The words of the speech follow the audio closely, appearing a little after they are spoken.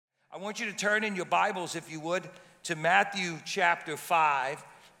I want you to turn in your Bibles, if you would, to Matthew chapter 5.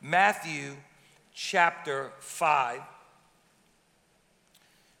 Matthew chapter 5,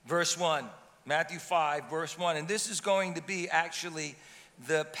 verse 1. Matthew 5, verse 1. And this is going to be actually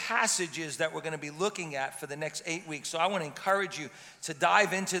the passages that we're going to be looking at for the next 8 weeks. So I want to encourage you to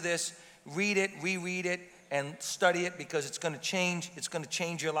dive into this, read it, reread it, and study it, because it's going to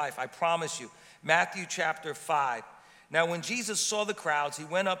change your life. I promise you. Matthew chapter 5. Now, when Jesus saw the crowds, he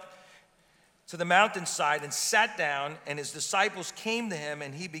went up to the mountainside and sat down, and his disciples came to him,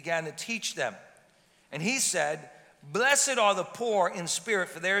 and he began to teach them. And he said, "Blessed are the poor in spirit,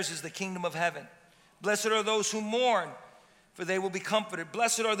 for theirs is the kingdom of heaven. Blessed are those who mourn, for they will be comforted.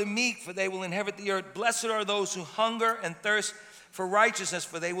 Blessed are the meek, for they will inherit the earth. Blessed are those who hunger and thirst for righteousness,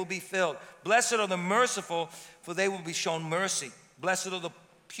 for they will be filled. Blessed are the merciful, for they will be shown mercy. Blessed are the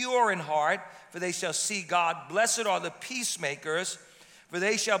pure in heart, for they shall see God. Blessed are the peacemakers, for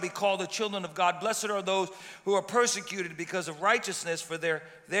they shall be called the children of God. Blessed are those who are persecuted because of righteousness, for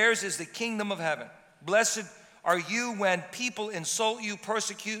theirs is the kingdom of heaven. Blessed are you when people insult you,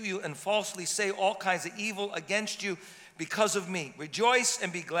 persecute you, and falsely say all kinds of evil against you because of me. Rejoice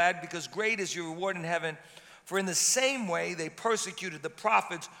and be glad, because great is your reward in heaven. For in the same way they persecuted the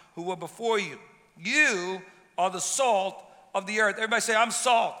prophets who were before you. You are the salt of the earth." Everybody say, "I'm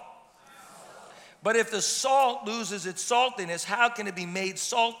salt." "But if the salt loses its saltiness, how can it be made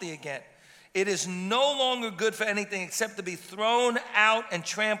salty again? It is no longer good for anything except to be thrown out and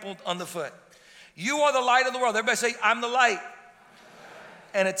trampled underfoot. You are the light of the world." Everybody say, "I'm the light."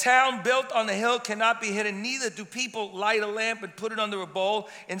 "And a town built on the hill cannot be hidden. Neither do people light a lamp and put it under a bowl.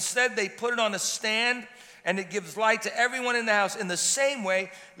 Instead, they put it on a stand, and it gives light to everyone in the house. In the same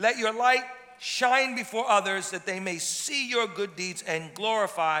way, let your light shine before others, that they may see your good deeds and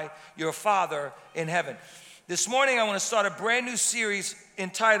glorify your Father in heaven." This morning, I want to start a brand new series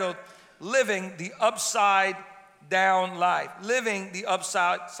entitled Living the Upside Down Life. Living the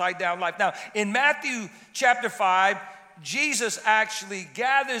Upside Down Life. Now, in Matthew chapter 5, Jesus actually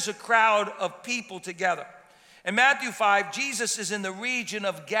gathers a crowd of people together. In Matthew 5, Jesus is in the region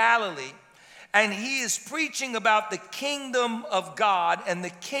of Galilee, and he is preaching about the kingdom of God and the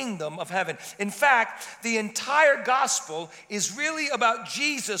kingdom of heaven. In fact, the entire gospel is really about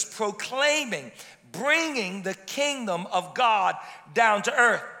Jesus proclaiming, bringing the kingdom of God down to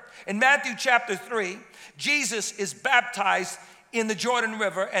earth. In Matthew chapter 3, Jesus is baptized in the Jordan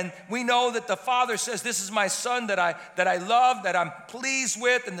River, and we know that the Father says, "This is my Son that I love, that I'm pleased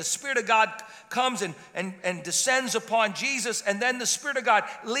with," and the Spirit of God comes and descends upon Jesus, and then the Spirit of God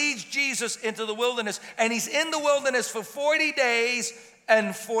leads Jesus into the wilderness, and he's in the wilderness for 40 days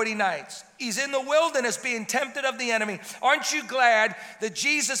and 40 nights. He's in the wilderness being tempted of the enemy. Aren't you glad that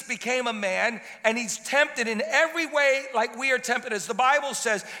Jesus became a man, and he's tempted in every way like we are tempted? As the Bible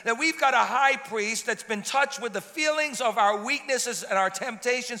says, that we've got a high priest that's been touched with the feelings of our weaknesses and our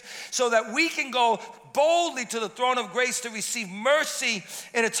temptations, so that we can go boldly to the throne of grace to receive mercy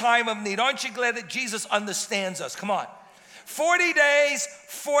in a time of need. Aren't you glad that Jesus understands us? Come on. 40 days,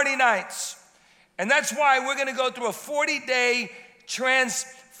 40 nights. And that's why we're going to go through a 40-day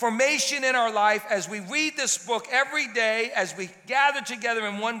transformation in our life as we read this book every day, as we gather together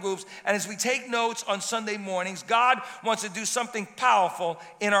in one groups, and as we take notes on Sunday mornings. God wants to do something powerful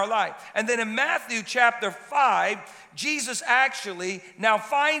in our life. And then in Matthew chapter 5, Jesus actually now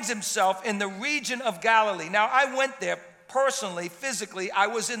finds himself in the region of Galilee. Now, I went there personally, physically. I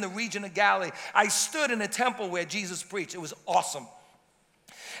was in the region of Galilee. I stood in a temple where Jesus preached. It was awesome.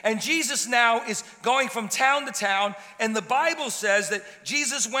 And Jesus now is going from town to town, and the Bible says that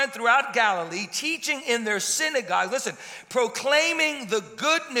Jesus went throughout Galilee, teaching in their synagogue, listen, proclaiming the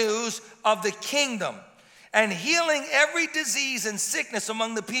good news of the kingdom and healing every disease and sickness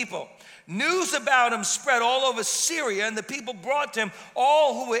among the people. News about him spread all over Syria, and the people brought to him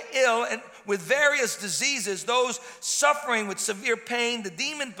all who were ill and with various diseases, those suffering with severe pain, the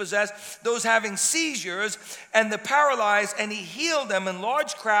demon-possessed, those having seizures, and the paralyzed, and he healed them. And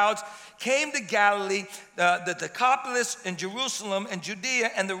large crowds came to Galilee, the Decapolis, and Jerusalem, and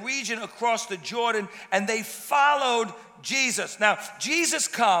Judea, and the region across the Jordan, and they followed Jesus. Now, Jesus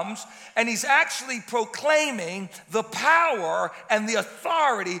comes, and he's actually proclaiming the power and the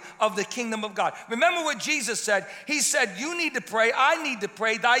authority of the kingdom of God. Remember what Jesus said? He said, "You need to pray, I need to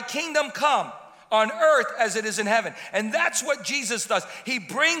pray, thy kingdom come on earth as it is in heaven." And that's what Jesus does. He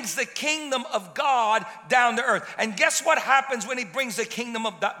brings the kingdom of God down to earth. And guess what happens when he brings the kingdom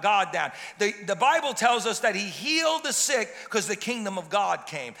of God down? The Bible tells us that he healed the sick because the kingdom of God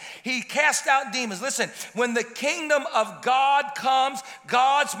came. He cast out demons. Listen, when the kingdom of God comes,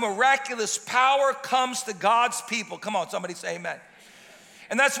 God's miraculous power comes to God's people. Come on, somebody say amen.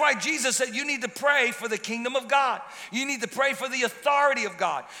 And that's why Jesus said you need to pray for the kingdom of God. You need to pray for the authority of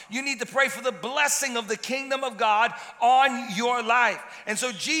God. You need to pray for the blessing of the kingdom of God on your life. And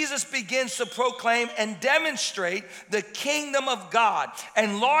so Jesus begins to proclaim and demonstrate the kingdom of God.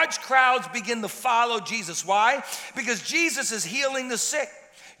 And large crowds begin to follow Jesus. Why? Because Jesus is healing the sick.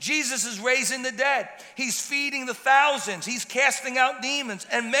 Jesus is raising the dead. He's feeding the thousands. He's casting out demons.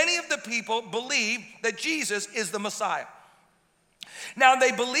 And many of the people believe that Jesus is the Messiah. Now,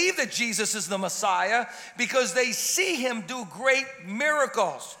 they believe that Jesus is the Messiah because they see him do great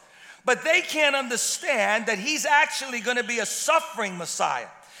miracles. But they can't understand that he's actually going to be a suffering Messiah.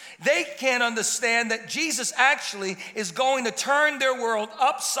 They can't understand that Jesus actually is going to turn their world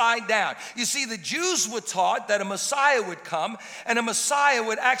upside down. You see, the Jews were taught that a Messiah would come and a Messiah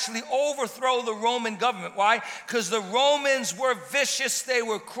would actually overthrow the Roman government. Why? Because the Romans were vicious, they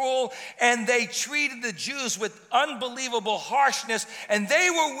were cruel, and they treated the Jews with unbelievable harshness, and they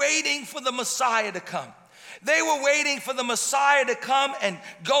were waiting for the Messiah to come. They were waiting for the Messiah to come and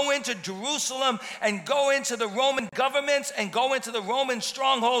go into Jerusalem and go into the Roman governments and go into the Roman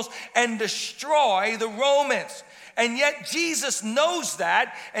strongholds and destroy the Romans. And yet Jesus knows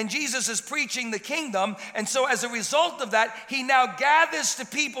that, and Jesus is preaching the kingdom. And so as a result of that, he now gathers the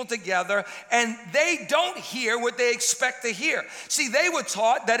people together, and they don't hear what they expect to hear. See, they were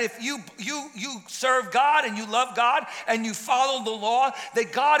taught that if you serve God and you love God and you follow the law,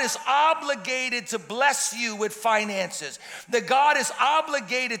 that God is obligated to bless you with finances, that God is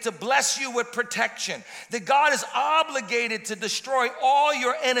obligated to bless you with protection, that God is obligated to destroy all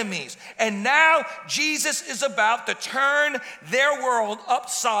your enemies. And now Jesus is about to turn their world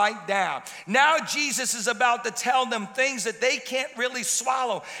upside down. Now Jesus is about to tell them things that they can't really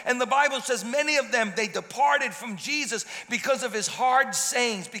swallow. And the Bible says many of them, they departed from Jesus because of his hard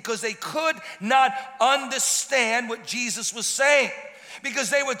sayings, because they could not understand what Jesus was saying.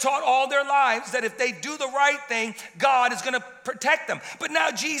 Because they were taught all their lives that if they do the right thing, God is going to protect them. But now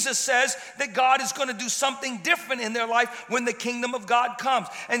Jesus says that God is going to do something different in their life when the kingdom of God comes.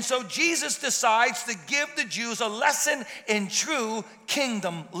 And so Jesus decides to give the Jews a lesson in true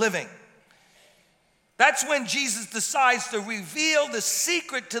kingdom living. That's when Jesus decides to reveal the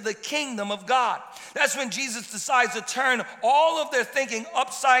secret to the kingdom of God. That's when Jesus decides to turn all of their thinking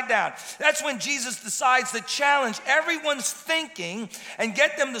upside down. That's when Jesus decides to challenge everyone's thinking and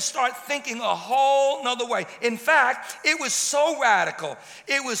get them to start thinking a whole nother way. In fact, it was so radical.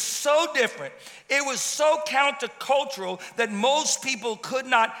 It was so different. It was so countercultural that most people could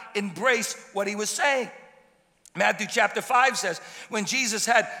not embrace what he was saying. Matthew chapter 5 says, when Jesus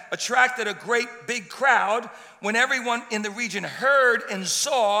had attracted a great big crowd, when everyone in the region heard and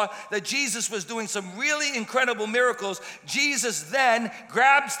saw that Jesus was doing some really incredible miracles, Jesus then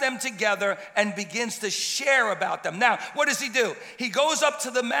grabs them together and begins to share about them. Now, what does he do? He goes up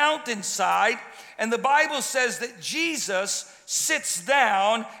to the mountainside, and the Bible says that Jesus sits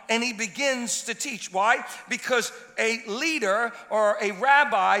down and he begins to teach. Why? Because a leader or a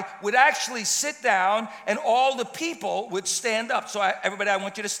rabbi would actually sit down and all the people would stand up. So everybody, I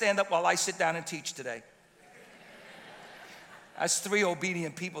want you to stand up while I sit down and teach today. That's 3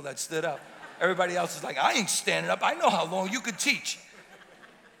 obedient people that stood up. Everybody else is like, I ain't standing up. I know how long you could teach.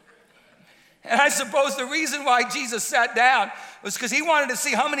 And I suppose the reason why Jesus sat down was because he wanted to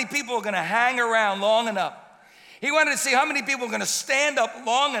see how many people were going to hang around long enough. He wanted to see how many people were going to stand up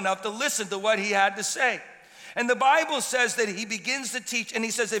long enough to listen to what he had to say. And the Bible says that he begins to teach, and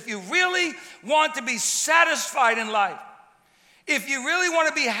he says, if you really want to be satisfied in life, if you really want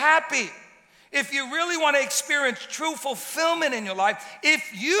to be happy, if you really want to experience true fulfillment in your life,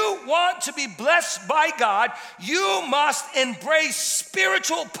 if you want to be blessed by God, you must embrace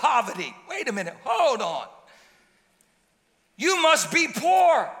spiritual poverty. Wait a minute, hold on. You must be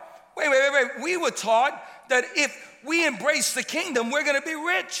poor. Wait. We were taught that if we embrace the kingdom, we're going to be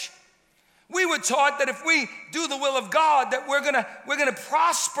rich. We were taught that if we do the will of God, that we're going to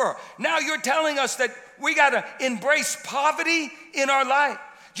prosper. Now you're telling us that we got to embrace poverty in our life.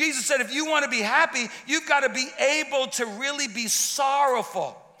 Jesus said, if you want to be happy, you've got to be able to really be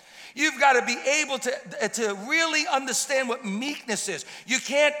sorrowful. You've got to be able to really understand what meekness is. You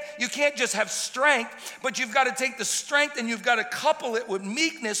can't just have strength, but you've got to take the strength and you've got to couple it with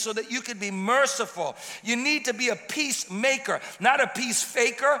meekness so that you can be merciful. You need to be a peacemaker, not a peace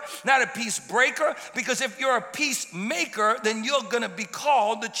faker, not a peace breaker, because if you're a peacemaker, then you're going to be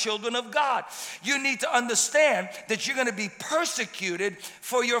called the children of God. You need to understand that you're going to be persecuted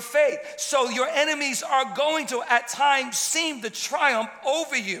for your faith. So your enemies are going to at times seem to triumph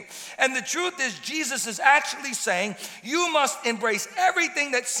over you. And the truth is, Jesus is actually saying you must embrace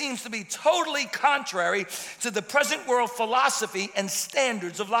everything that seems to be totally contrary to the present world philosophy and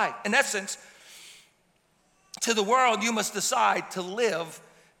standards of life. In essence, to the world, you must decide to live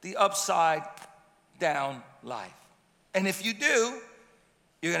the upside down life. And if you do,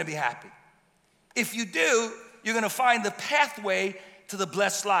 you're going to be happy. If you do, you're going to find the pathway to the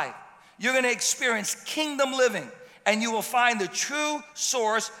blessed life. You're going to experience kingdom living, and you will find the true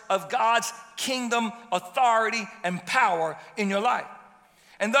source of God's kingdom authority and power in your life.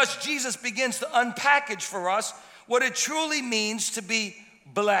 And thus, Jesus begins to unpackage for us what it truly means to be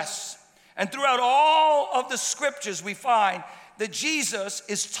blessed. And throughout all of the scriptures, we find that Jesus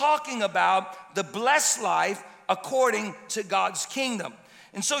is talking about the blessed life according to God's kingdom.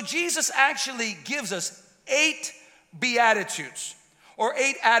 And so Jesus actually gives us 8 beatitudes or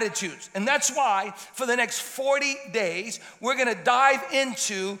 8 attitudes. And that's why for the next 40 days, we're gonna dive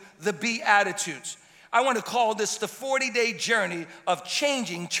into the beatitudes. I want to call this the 40-day journey of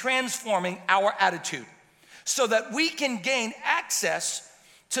changing, transforming our attitude so that we can gain access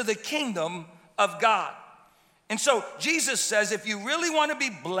to the kingdom of God. And so Jesus says, if you really want to be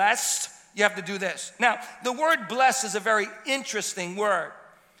blessed, you have to do this. Now, the word blessed is a very interesting word.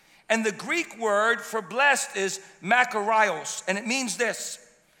 And the Greek word for blessed is makarios, and it means this.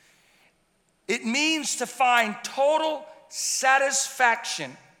 It means to find total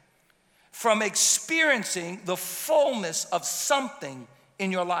satisfaction from experiencing the fullness of something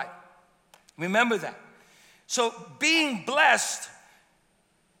in your life. Remember that. So being blessed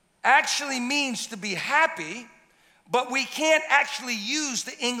actually means to be happy, but we can't actually use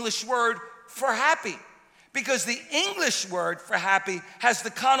the English word for happy, because the English word for happy has the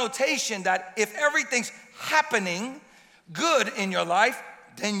connotation that if everything's happening good in your life,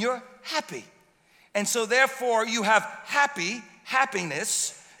 then you're happy. And so therefore you have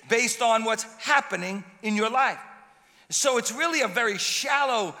happiness based on what's happening in your life. So it's really a very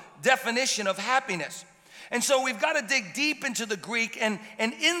shallow definition of happiness. And so we've got to dig deep into the Greek, and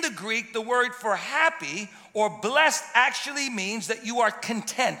in the Greek, the word for happy or blessed actually means that you are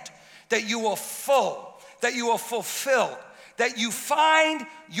content, that you are full, that you are fulfilled, that you find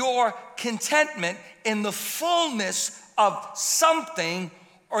your contentment in the fullness of something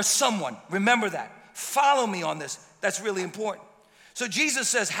or someone. Remember that. Follow me on this. That's really important. So Jesus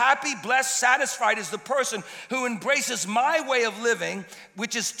says, happy, blessed, satisfied is the person who embraces my way of living,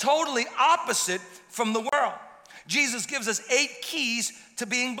 which is totally opposite from the world. Jesus gives us 8 keys to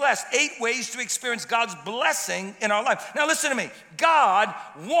being blessed, 8 ways to experience God's blessing in our life. Now listen to me. God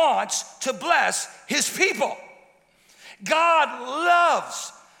wants to bless his people. God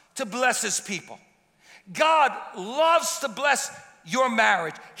loves to bless his people. God loves to bless your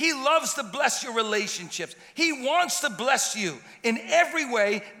marriage. He loves to bless your relationships. He wants to bless you in every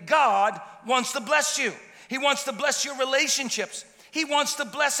way. God wants to bless you. He wants to bless your relationships. He wants to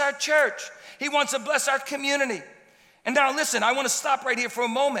bless our church. He wants to bless our community. And now listen, I want to stop right here for a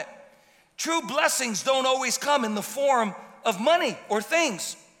moment. True blessings don't always come in the form of money or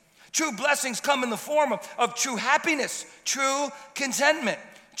things. True blessings come in the form of true happiness, true contentment,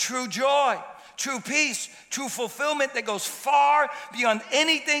 true joy, true peace, true fulfillment that goes far beyond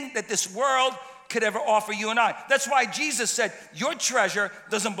anything that this world could ever offer you and I. That's why Jesus said, your treasure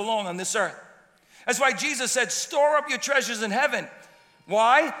doesn't belong on this earth. That's why Jesus said, store up your treasures in heaven.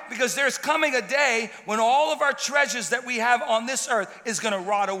 Why? Because there's coming a day when all of our treasures that we have on this earth is going to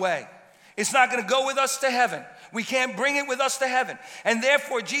rot away. It's not going to go with us to heaven. We can't bring it with us to heaven. And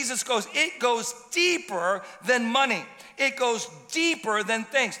therefore, Jesus goes, it goes deeper than money. It goes deeper than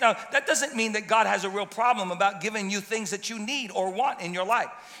things. Now, that doesn't mean that God has a real problem about giving you things that you need or want in your life.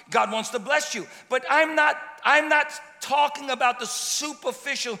 God wants to bless you. But I'm not talking about the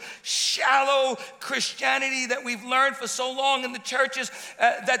superficial, shallow Christianity that we've learned for so long in the churches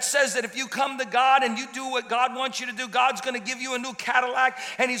that says that if you come to God and you do what God wants you to do, God's going to give you a new Cadillac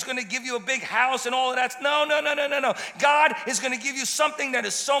and he's going to give you a big house and all of that. No. God is going to give you something that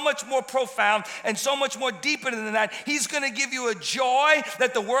is so much more profound and so much more deeper than that. He's going to give you a joy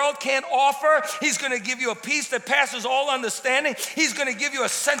that the world can't offer. He's going to give you a peace that passes all understanding. He's going to give you a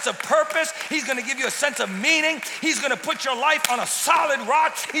sense of purpose. He's going to give you a sense of meaning. He's going to put your life on a solid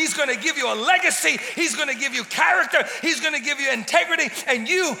rock. He's going to give you a legacy. He's going to give you character. He's going to give you integrity. And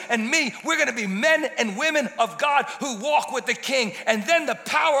you and me, we're going to be men and women of God who walk with the King. And then the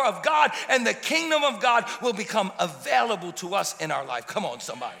power of God and the kingdom of God will become available to us in our life. Come on,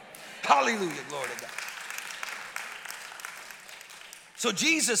 somebody. Hallelujah. Glory to God. So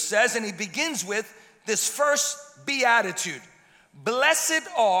Jesus says, and he begins with this first beatitude. Blessed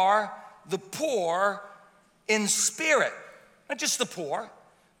are the poor in spirit. Not just the poor,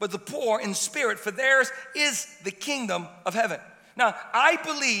 but the poor in spirit, for theirs is the kingdom of heaven. Now, I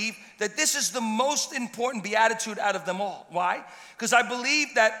believe that this is the most important beatitude out of them all. Why? Because I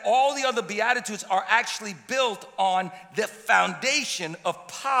believe that all the other beatitudes are actually built on the foundation of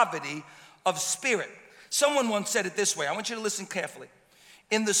poverty of spirit. Someone once said it this way. I want you to listen carefully.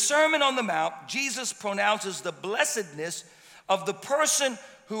 In the Sermon on the Mount, Jesus pronounces the blessedness of the person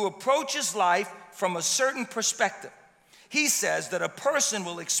who approaches life from a certain perspective. He says that a person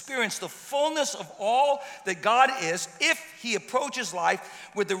will experience the fullness of all that God is if he approaches life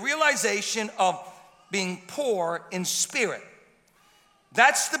with the realization of being poor in spirit.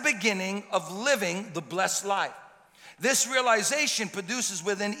 That's the beginning of living the blessed life. This realization produces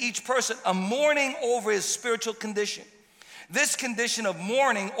within each person a mourning over his spiritual condition. This condition of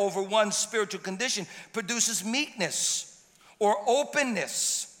mourning over one's spiritual condition produces meekness or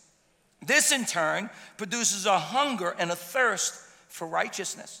openness. This in turn produces a hunger and a thirst for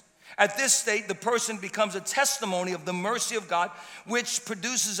righteousness. At this state, the person becomes a testimony of the mercy of God, which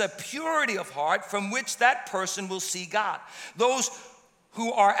produces a purity of heart from which that person will see God. Those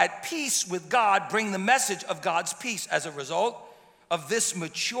who are at peace with God bring the message of God's peace. As a result of this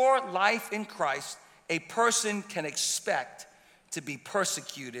mature life in Christ, a person can expect to be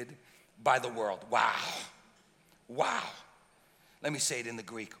persecuted by the world. Wow. Wow. Let me say it in the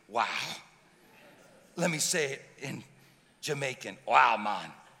Greek. Wow. Let me say it in Jamaican. Wow,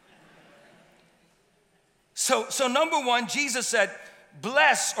 man. So number one, Jesus said,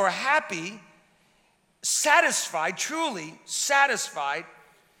 blessed or happy, satisfied, truly satisfied,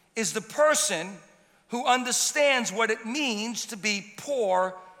 is the person who understands what it means to be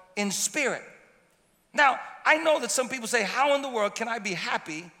poor in spirit. Now, I know that some people say, how in the world can I be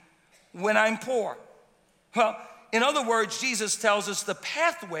happy when I'm poor? Well, in other words, Jesus tells us the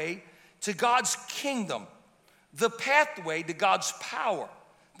pathway to God's kingdom, the pathway to God's power,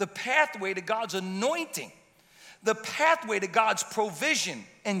 the pathway to God's anointing, the pathway to God's provision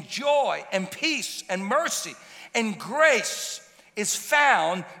and joy and peace and mercy and grace is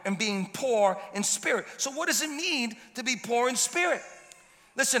found in being poor in spirit. So what does it mean to be poor in spirit?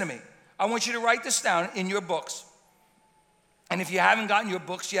 Listen to me. I want you to write this down in your books. And if you haven't gotten your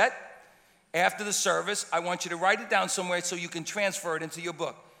books yet, after the service, I want you to write it down somewhere so you can transfer it into your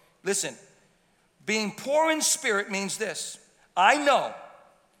book. Listen, being poor in spirit means this. I know,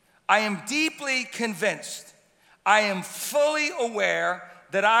 I am deeply convinced, I am fully aware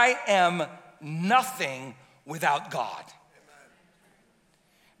that I am nothing without God. Amen.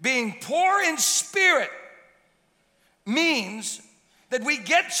 Being poor in spirit means that we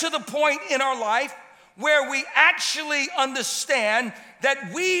get to the point in our life where we actually understand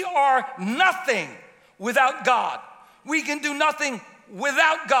that we are nothing without God. We can do nothing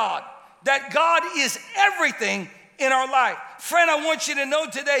without God. That God is everything in our life. Friend, I want you to know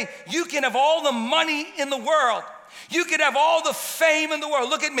today, you can have all the money in the world. You could have all the fame in the world.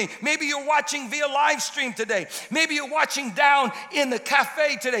 Look at me. Maybe you're watching via live stream today. Maybe you're watching down in the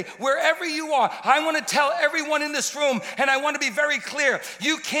cafe today. Wherever you are, I want to tell everyone in this room, and I want to be very clear,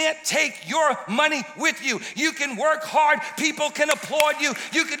 you can't take your money with you. You can work hard. People can applaud you.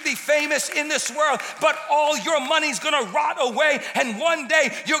 You could be famous in this world, but all your money's going to rot away, and one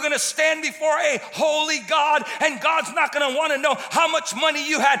day you're going to stand before a holy God, and God's not going to want to know how much money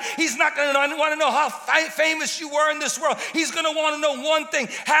you had. He's not going to want to know how famous you were in this world. He's going to want to know one thing.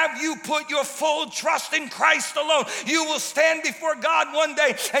 Have you put your full trust in Christ alone? You will stand before God one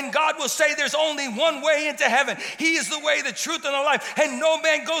day, and God will say there's only one way into heaven. He is the way, the truth, and the life, and no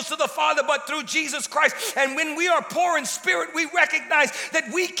man goes to the Father but through Jesus Christ. And when we are poor in spirit, we recognize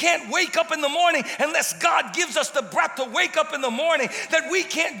that we can't wake up in the morning unless God gives us the breath to wake up in the morning, that we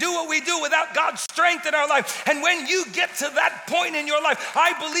can't do what we do without God's strength in our life. And when you get to that point in your life,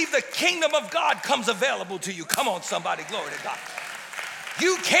 I believe the kingdom of God comes available to you. Come on, somebody, glory to God.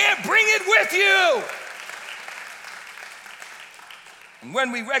 You can't bring it with you. And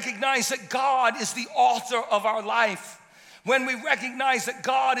when we recognize that God is the author of our life, when we recognize that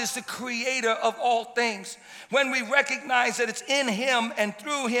God is the creator of all things, when we recognize that it's in him and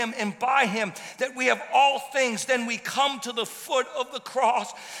through him and by him that we have all things, then we come to the foot of the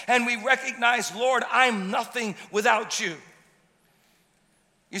cross and we recognize, Lord, I'm nothing without you.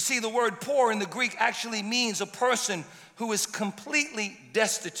 You see, the word poor in the Greek actually means a person who is completely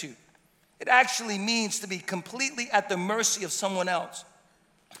destitute. It actually means to be completely at the mercy of someone else.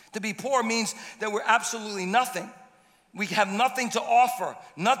 To be poor means that we're absolutely nothing. We have nothing to offer,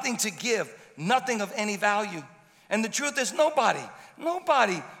 nothing to give, nothing of any value. And the truth is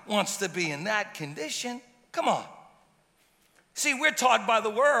nobody wants to be in that condition. Come on. See, we're taught by the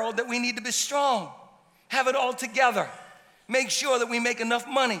world that we need to be strong, have it all together. Make sure that we make enough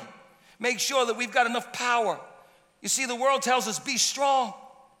money. Make sure that we've got enough power. You see, the world tells us, be strong.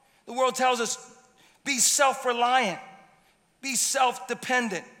 The world tells us, be self-reliant. Be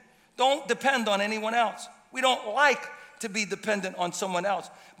self-dependent. Don't depend on anyone else. We don't like to be dependent on someone else.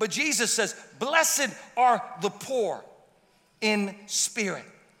 But Jesus says, blessed are the poor in spirit.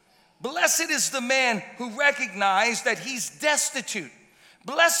 Blessed is the man who recognizes that he's destitute.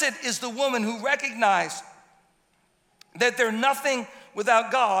 Blessed is the woman who recognizes that they're nothing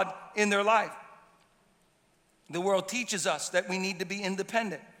without God in their life. The world teaches us that we need to be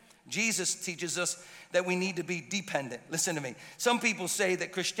independent. Jesus teaches us that we need to be dependent. Listen to me. Some people say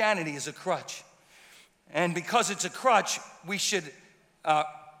that Christianity is a crutch. And because it's a crutch, we should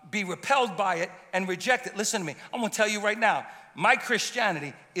be repelled by it and reject it. Listen to me. I'm going to tell you right now, my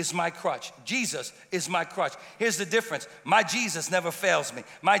Christianity is my crutch. Jesus is my crutch. Here's the difference. My Jesus never fails me.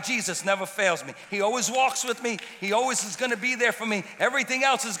 My Jesus never fails me. He always walks with me. He always is going to be there for me. Everything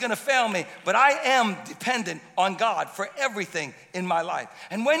else is going to fail me. But I am dependent on God for everything in my life.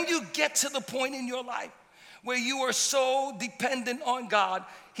 And when you get to the point in your life where you are so dependent on God,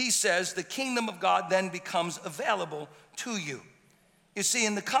 he says the kingdom of God then becomes available to you. You see,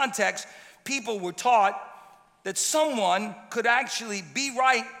 in the context, people were taught that someone could actually be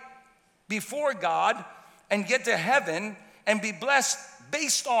right before God and get to heaven and be blessed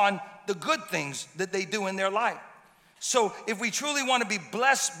based on the good things that they do in their life. So if we truly want to be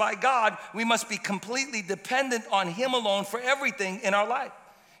blessed by God, we must be completely dependent on him alone for everything in our life.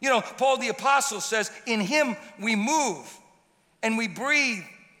 You know, Paul the Apostle says, in him we move and we breathe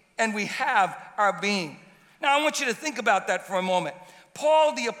and we have our being. Now I want you to think about that for a moment.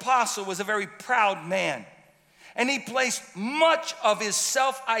 Paul the Apostle was a very proud man. And he placed much of his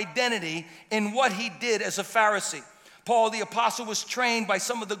self-identity in what he did as a Pharisee. Paul the Apostle was trained by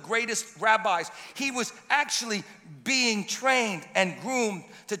some of the greatest rabbis. He was actually being trained and groomed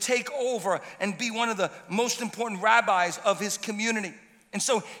to take over and be one of the most important rabbis of his community. And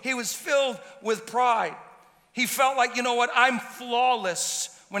so he was filled with pride. He felt like, you know what, I'm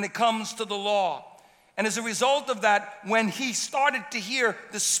flawless when it comes to the law. And as a result of that, when he started to hear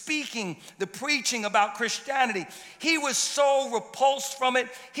the speaking, the preaching about Christianity, he was so repulsed from it.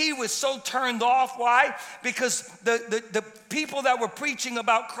 He was so turned off. Why? Because the people that were preaching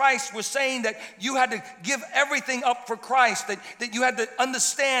about Christ were saying that you had to give everything up for Christ, that you had to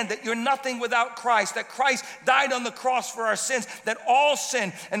understand that you're nothing without Christ, that Christ died on the cross for our sins, that all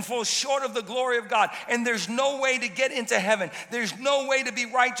sin and fall short of the glory of God. And there's no way to get into heaven. There's no way to be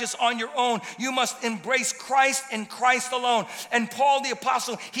righteous on your own. You must embrace Christ and Christ alone. And Paul the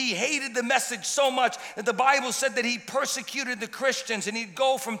Apostle, he hated the message so much that the Bible said that he persecuted the Christians, and he'd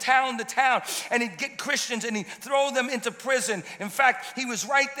go from town to town and he'd get Christians and he'd throw them into prison. In fact, he was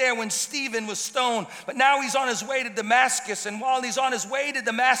right there when Stephen was stoned, but now he's on his way to Damascus. And while he's on his way to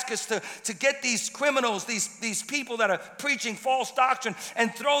Damascus to get these criminals, these people that are preaching false doctrine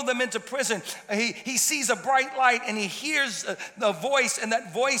and throw them into prison, he sees a bright light and he hears the voice, and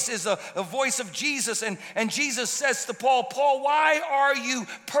that voice is a voice of Jesus. And Jesus says to Paul, Paul, why are you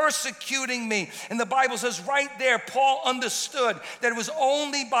persecuting me? And the Bible says right there, Paul understood that it was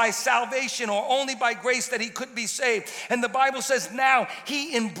only by salvation or only by grace that he could be saved. And the Bible says now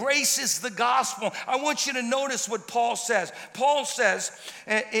he embraces the gospel. I want you to notice what Paul says. Paul says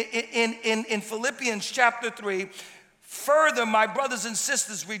in Philippians chapter 3, further, my brothers and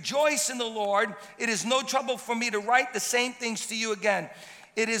sisters, rejoice in the Lord. It is no trouble for me to write the same things to you again.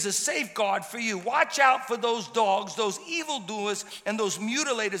 It is a safeguard for you. Watch out for those dogs, those evildoers, and those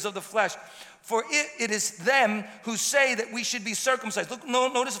mutilators of the flesh. For it is them who say that we should be circumcised. Look,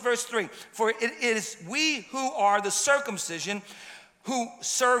 notice verse 3. For it is we who are the circumcision, who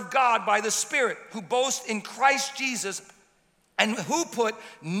serve God by the Spirit, who boast in Christ Jesus, and who put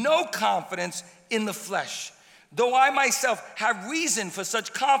no confidence in the flesh. Though I myself have reason for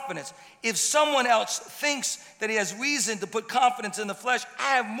such confidence, if someone else thinks that he has reason to put confidence in the flesh,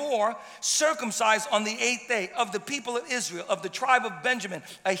 I have more, circumcised on the 8th day, of the people of Israel, of the tribe of Benjamin,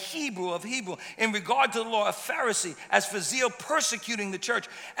 a Hebrew of Hebrew, in regard to the law, a Pharisee, as for zeal persecuting the church,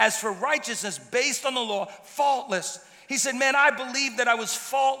 as for righteousness based on the law, faultless. He said, man, I believe that I was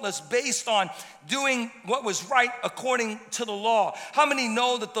faultless based on doing what was right according to the law. How many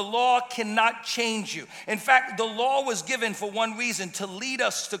know that the law cannot change you? In fact, the law was given for one reason, to lead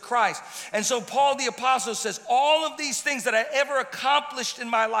us to Christ. And so Paul the Apostle says, all of these things that I ever accomplished in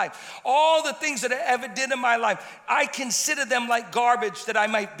my life, all the things that I ever did in my life, I consider them like garbage that I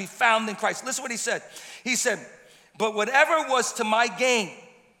might be found in Christ. Listen what he said. He said, but whatever was to my gain,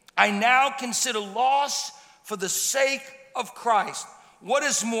 I now consider loss for the sake of Christ. What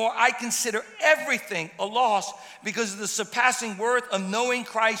is more, I consider everything a loss because of the surpassing worth of knowing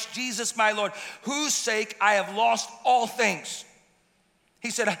Christ Jesus my Lord, whose sake I have lost all things.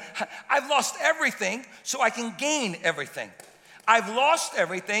 He said, I've lost everything so I can gain everything. I've lost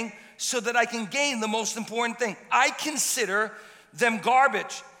everything so that I can gain the most important thing. I consider them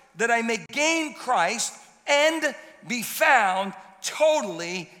garbage, that I may gain Christ and be found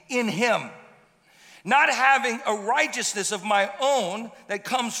totally in him. Not having a righteousness of my own that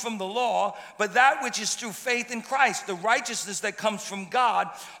comes from the law, but that which is through faith in Christ, the righteousness that comes from God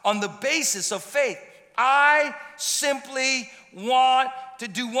on the basis of faith. I simply want to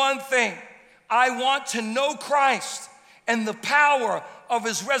do one thing. I want to know Christ and the power of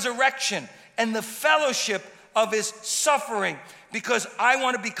his resurrection and the fellowship of his suffering, because I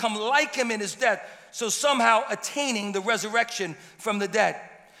want to become like him in his death, so somehow attaining the resurrection from the dead.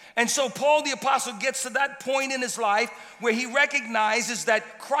 And so Paul the apostle gets to that point in his life where he recognizes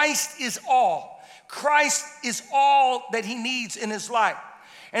that Christ is all. Christ is all that he needs in his life.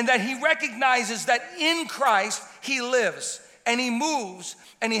 And that he recognizes that in Christ he lives and he moves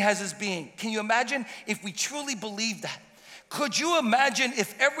and he has his being. Can you imagine if we truly believe that? Could you imagine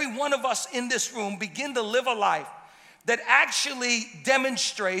if every one of us in this room begin to live a life that actually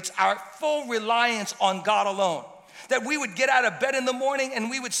demonstrates our full reliance on God alone? That we would get out of bed in the morning and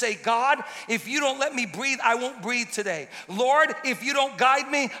we would say, God, if you don't let me breathe, I won't breathe today. Lord, if you don't guide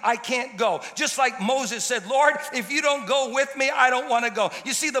me, I can't go. Just like Moses said, Lord, if you don't go with me, I don't want to go.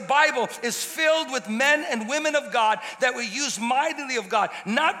 You see, the Bible is filled with men and women of God that were used mightily of God,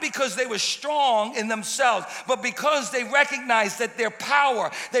 not because they were strong in themselves, but because they recognized that their power,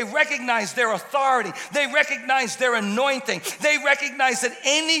 they recognized their authority, they recognized their anointing, they recognized that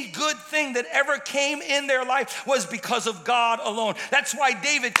any good thing that ever came in their life was because of God alone. That's why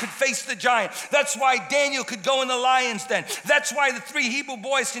David could face the giant. That's why Daniel could go in the lion's den. That's why the 3 Hebrew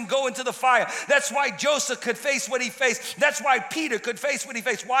boys can go into the fire. That's why Joseph could face what he faced. That's why Peter could face what he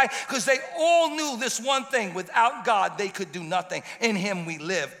faced. Why? Because they all knew this one thing. Without God, they could do nothing. In him we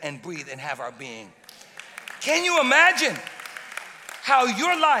live and breathe and have our being. Can you imagine how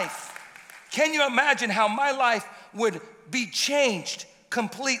your life, can you imagine how my life would be changed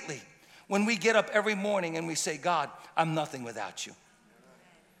completely when we get up every morning and we say, God, I'm nothing without you.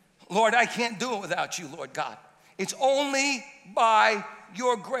 Lord, I can't do it without you, Lord God. It's only by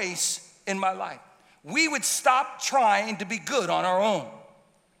your grace in my life. We would stop trying to be good on our own.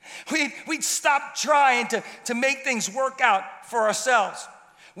 We'd stop trying to make things work out for ourselves.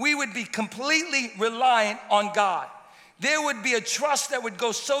 We would be completely reliant on God. There would be a trust that would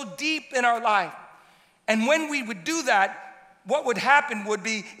go so deep in our life. And when we would do that, what would happen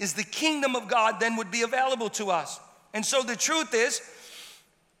is the kingdom of God then would be available to us. And so the truth is,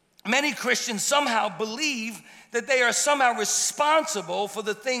 many Christians somehow believe that they are somehow responsible for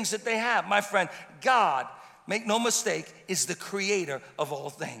the things that they have. My friend, God, make no mistake, is the creator of all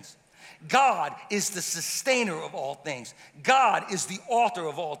things. God is the sustainer of all things. God is the author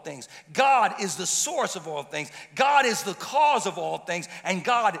of all things. God is the source of all things. God is the cause of all things. And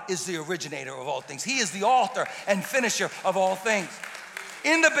God is the originator of all things. He is the author and finisher of all things.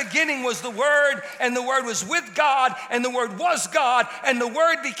 In the beginning was the Word, and the Word was with God, and the Word was God, and the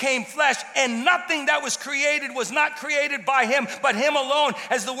Word became flesh, and nothing that was created was not created by Him, but Him alone.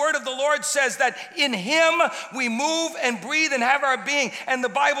 As the Word of the Lord says that in Him we move and breathe and have our being. And the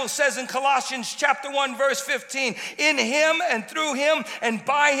Bible says in Colossians chapter 1, verse 15, in Him and through Him and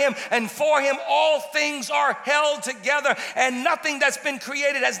by Him and for Him all things are held together, and nothing that's been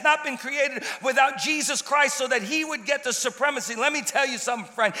created has not been created without Jesus Christ, so that He would get the supremacy. Let me tell you something,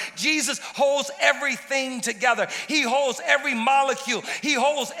 friend. Jesus holds everything together. He holds every molecule. He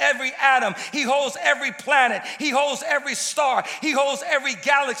holds every atom. He holds every planet. He holds every star. He holds every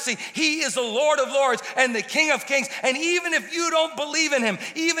galaxy. He is the Lord of Lords and the King of Kings. And even if you don't believe in Him,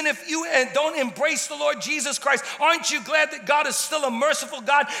 even if you don't embrace the Lord Jesus Christ, aren't you glad that God is still a merciful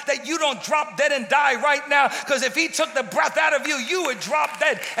God, that you don't drop dead and die right now? Because if He took the breath out of you, you would drop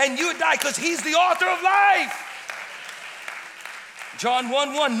dead and you would die, because He's the author of life. John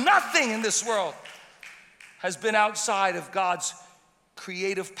 1:1, nothing in this world has been outside of God's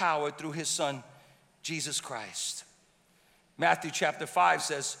creative power through His Son, Jesus Christ. Matthew chapter 5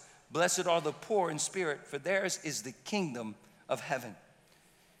 says, blessed are the poor in spirit, for theirs is the kingdom of heaven.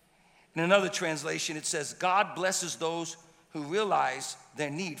 In another translation, it says, God blesses those who realize their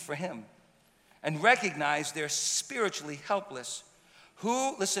need for Him and recognize they're spiritually helpless,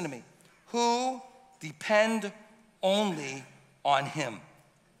 who, listen to me, who depend only on Him,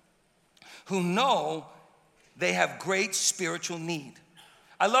 who know they have great spiritual need.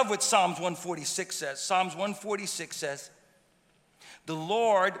 I love what Psalms 146 says. Psalms 146 says, The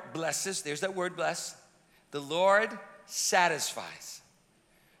Lord blesses, there's that word bless. The Lord satisfies.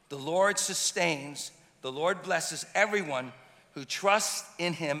 The Lord sustains. The Lord blesses everyone who trusts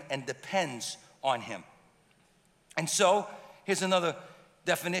in him and depends on him. And so, here's another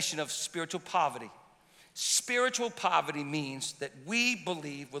definition of spiritual poverty. Spiritual poverty means that we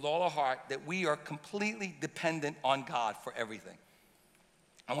believe with all our heart that we are completely dependent on God for everything.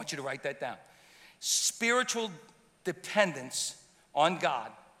 I want you to write that down. Spiritual dependence on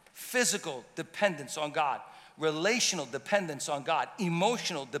God, physical dependence on God, relational dependence on God,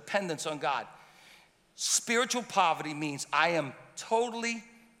 emotional dependence on God. Spiritual poverty means I am totally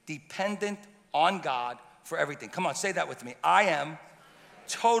dependent on God for everything. Come on, say that with me. I am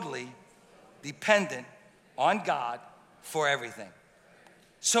totally dependent on God for everything.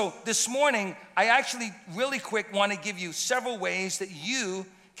 So this morning, I actually really quick want to give you several ways that you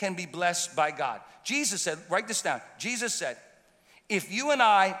can be blessed by God. Jesus said, write this down. Jesus said, if you and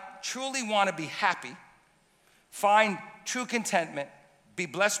I truly want to be happy, find true contentment, be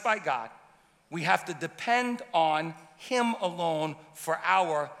blessed by God, we have to depend on him alone for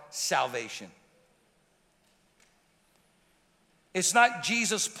our salvation. It's not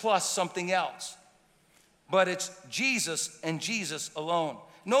Jesus plus something else, but it's Jesus and Jesus alone.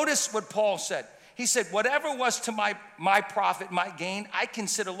 Notice what Paul said. He said, whatever was to my profit, my gain, I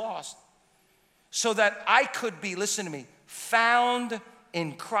consider lost, so that I could be, listen to me, found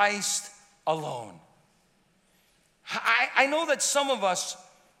in Christ alone. I know that some of us,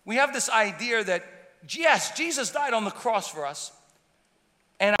 we have this idea that, yes, Jesus died on the cross for us,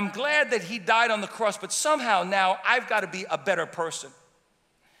 and I'm glad that he died on the cross, but somehow now I've got to be a better person.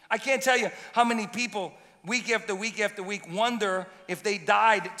 I can't tell you how many people week after week after week wonder if they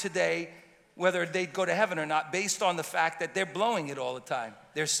died today, whether they'd go to heaven or not, based on the fact that they're blowing it all the time.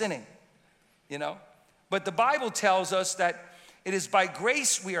 They're sinning, you know? But the Bible tells us that it is by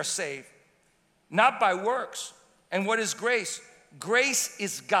grace we are saved, not by works. And what is grace? Grace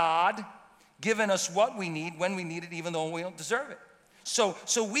is God giving us what we need when we need it, even though we don't deserve it. So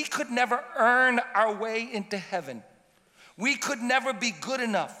we could never earn our way into heaven. We could never be good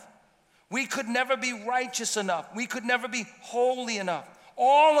enough. We could never be righteous enough. We could never be holy enough.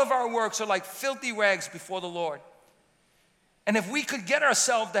 All of our works are like filthy rags before the Lord. And if we could get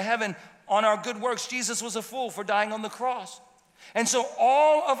ourselves to heaven on our good works, Jesus was a fool for dying on the cross. And so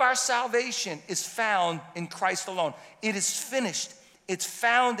all of our salvation is found in Christ alone. It is finished. It's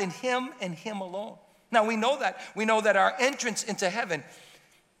found in him and him alone. Now we know that. We know that our entrance into heaven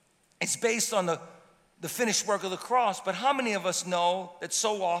is based on the finished work of the cross. But how many of us know that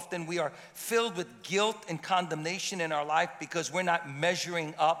so often we are filled with guilt and condemnation in our life because we're not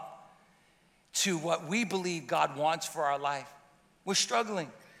measuring up to what we believe God wants for our life? We're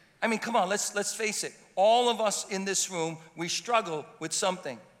struggling. I mean, come on, let's face it. All of us in this room, we struggle with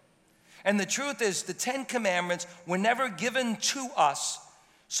something. And the truth is, the 10 Commandments were never given to us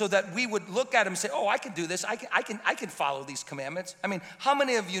so that we would look at them and say, oh, I can do this. I can follow these commandments. I mean, how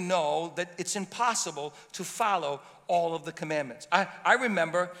many of you know that it's impossible to follow all of the commandments? I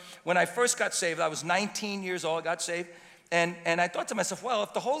remember when I first got saved, I was 19 years old, I got saved, and I thought to myself, well,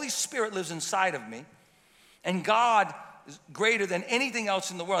 if the Holy Spirit lives inside of me, and God is greater than anything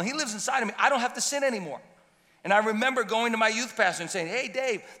else in the world, he lives inside of me, I don't have to sin anymore. And I remember going to my youth pastor and saying, hey,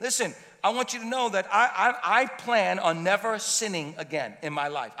 Dave, listen, I want you to know that I plan on never sinning again in my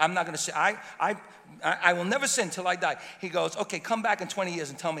life. I'm not going to sin. I will never sin until I die. He goes, okay, come back in 20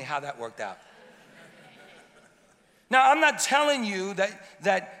 years and tell me how that worked out. Now, I'm not telling you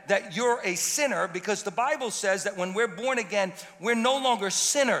that you're a sinner, because the Bible says that when we're born again, we're no longer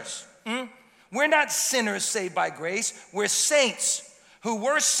sinners. We're not sinners saved by grace. We're saints who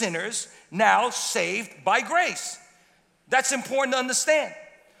were sinners, now saved by grace. That's important to understand.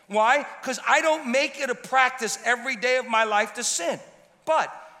 Why? Because I don't make it a practice every day of my life to sin.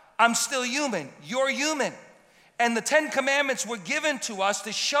 But I'm still human. You're human. And the 10 Commandments were given to us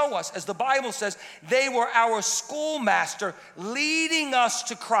to show us, as the Bible says, they were our schoolmaster leading us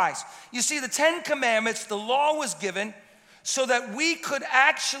to Christ. You see, the 10 Commandments, the law was given so that we could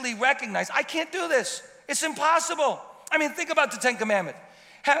actually recognize, I can't do this. It's impossible. I mean, think about the 10 Commandments.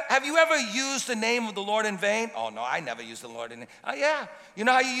 Have you ever used the name of the Lord in vain? Oh, no, I never used the Lord in vain. Oh, yeah. You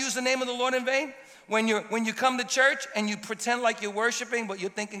know how you use the name of the Lord in vain? When you come to church and you pretend like you're worshiping, but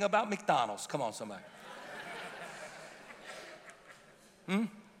you're thinking about McDonald's. Come on, somebody.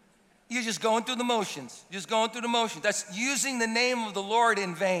 You're just going through the motions. Just going through the motions. That's using the name of the Lord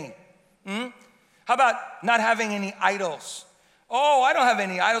in vain. How about not having any idols? Oh, I don't have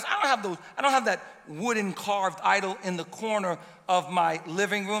any idols. I don't have that wooden carved idol in the corner of my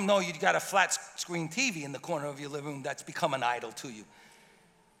living room. No, you got a flat screen TV in the corner of your living room that's become an idol to you.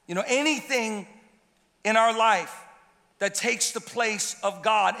 You know, anything in our life that takes the place of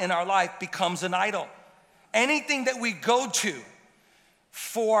God in our life becomes an idol. Anything that we go to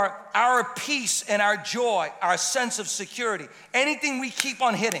for our peace and our joy, our sense of security, anything we keep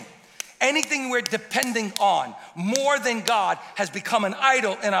on hitting, anything we're depending on more than God has become an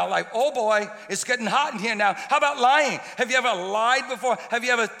idol in our life. Oh boy, it's getting hot in here now. How about lying? Have you ever lied before? Have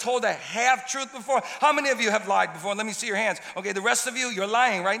you ever told a half-truth before? How many of you have lied before? Let me see your hands. Okay, the rest of you, you're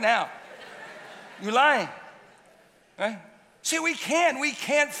lying right now. You're lying, right? See, we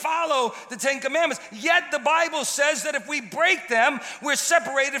can't follow the Ten Commandments. Yet the Bible says that if we break them, we're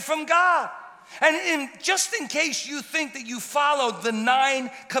separated from God. And just in case you think that you followed the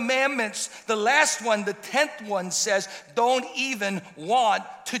 9 commandments, the last one, the 10th one says, don't even want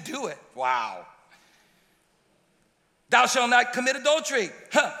to do it. Wow. Thou shalt not commit adultery.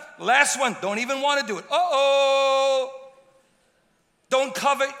 Last one, don't even want to do it. Uh-oh. Don't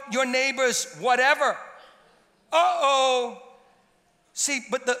covet your neighbor's whatever. Uh-oh. See,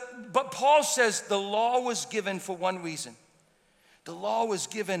 but Paul says the law was given for one reason. The law was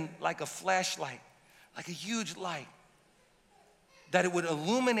given like a flashlight, like a huge light, that it would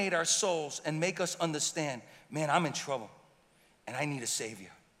illuminate our souls and make us understand, man, I'm in trouble and I need a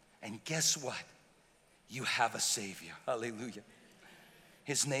Savior. And guess what? You have a Savior. Hallelujah.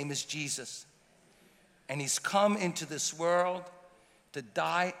 His name is Jesus. And he's come into this world to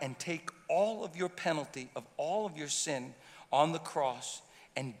die and take all of your penalty of all of your sin on the cross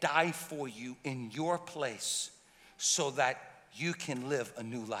and die for you in your place so that you can live a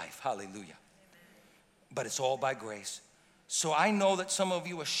new life. Hallelujah. Amen. But it's all by grace. So I know that some of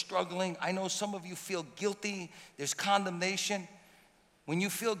you are struggling. I know some of you feel guilty. There's condemnation. When you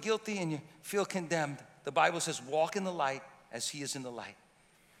feel guilty and you feel condemned, the Bible says, walk in the light as he is in the light.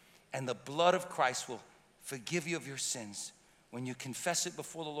 And the blood of Christ will forgive you of your sins when you confess it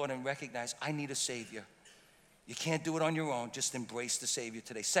before the Lord and recognize, I need a Savior. You can't do it on your own. Just embrace the Savior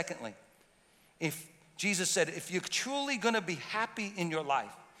today. Secondly, if Jesus said, if you're truly going to be happy in your life,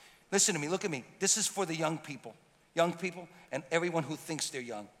 listen to me, look at me. This is for the young people and everyone who thinks they're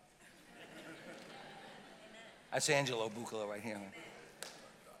young. That's Angelo Bucala right here.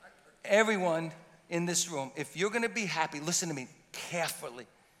 Everyone in this room, if you're going to be happy, listen to me carefully.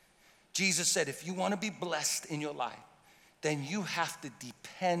 Jesus said, if you want to be blessed in your life, then you have to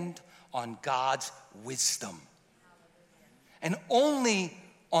depend on God's wisdom. And only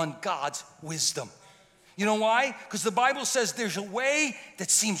on God's wisdom. You know why? Because the Bible says there's a way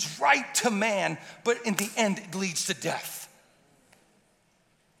that seems right to man, but in the end it leads to death.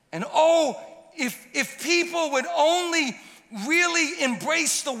 And if people would only really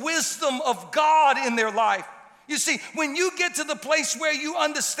embrace the wisdom of God in their life. You see, when you get to the place where you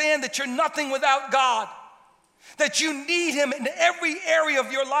understand that you're nothing without God, that you need him in every area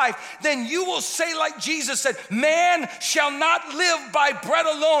of your life, then you will say like Jesus said, man shall not live by bread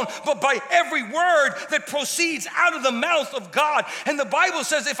alone, but by every word that proceeds out of the mouth of God. And the Bible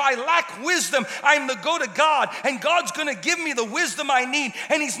says if I lack wisdom, I'm to go to God, and God's going to give me the wisdom I need,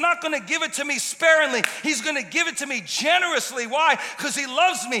 and he's not going to give it to me sparingly. He's going to give it to me generously. Why? Because he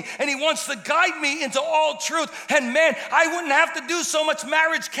loves me and he wants to guide me into all truth. And man, I wouldn't have to do so much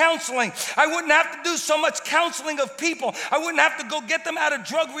marriage counseling. I wouldn't have to do so much counseling of people. I wouldn't have to go get them out of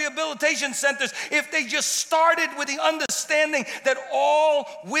drug rehabilitation centers if they just started with the understanding that all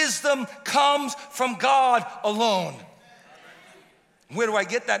wisdom comes from God alone. Where do I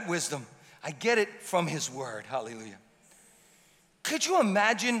get that wisdom? I get it from his word. Hallelujah. Could you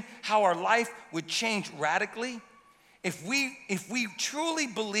imagine how our life would change radically if we truly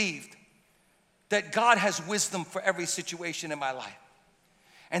believed that God has wisdom for every situation in my life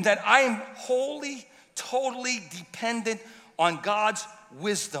and that I am wholly, totally dependent on God's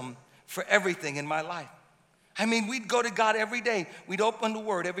wisdom for everything in my life? I mean, we'd go to God every day. We'd open the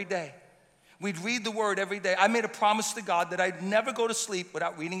word every day. We'd read the word every day. I made a promise to God that I'd never go to sleep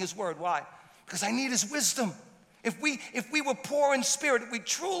without reading his word. Why? Because I need his wisdom. If we were poor in spirit, if we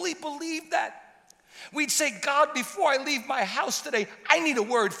truly believed that, we'd say, God, before I leave my house today, I need a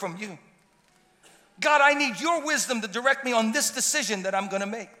word from you. God, I need your wisdom to direct me on this decision that I'm going to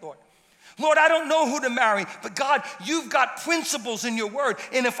make, Lord. Lord, I don't know who to marry, but God, you've got principles in your word.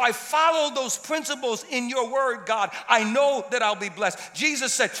 And if I follow those principles in your word, God, I know that I'll be blessed.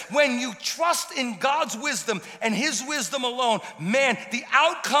 Jesus said, when you trust in God's wisdom and his wisdom alone, man, the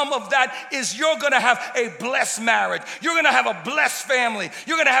outcome of that is you're going to have a blessed marriage. You're going to have a blessed family.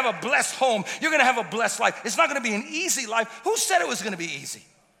 You're going to have a blessed home. You're going to have a blessed life. It's not going to be an easy life. Who said it was going to be easy?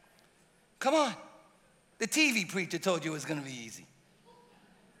 Come on. The TV preacher told you it was going to be easy.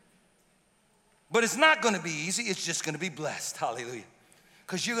 But it's not going to be easy. It's just going to be blessed. Hallelujah.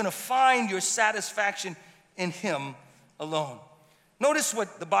 because you're going to find your satisfaction in him alone. Notice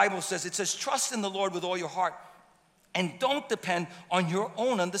what the Bible says. It says, trust in the Lord with all your heart and don't depend on your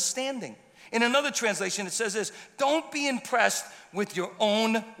own understanding. In another translation, it says this, don't be impressed with your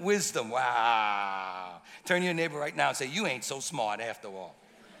own wisdom. Wow. Turn to your neighbor right now and say, you ain't so smart after all.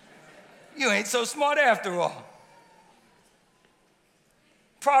 You ain't so smart after all.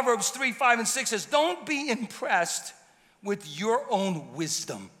 Proverbs 3, 5, and 6 says, don't be impressed with your own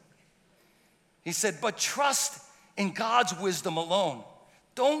wisdom. He said, but trust in God's wisdom alone.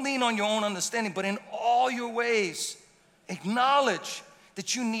 Don't lean on your own understanding, but in all your ways, acknowledge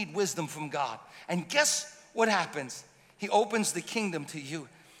that you need wisdom from God. And guess what happens? He opens the kingdom to you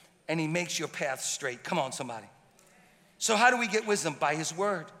and he makes your path straight. Come on, somebody. So how do we get wisdom? By his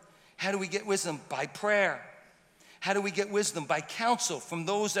word. How do we get wisdom? By prayer. How do we get wisdom? By counsel from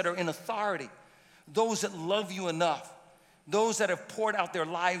those that are in authority, those that love you enough, those that have poured out their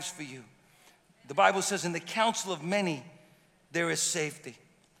lives for you. The Bible says, in the counsel of many, there is safety.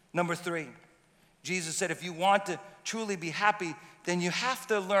 Number 3, Jesus said, if you want to truly be happy, then you have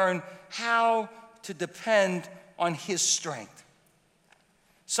to learn how to depend on his strength.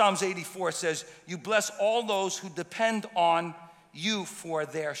 Psalms 84 says, you bless all those who depend on you for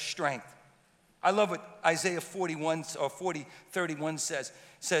their strength. I love what Isaiah 40:31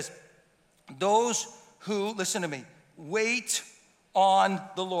 says, those who, listen to me, wait on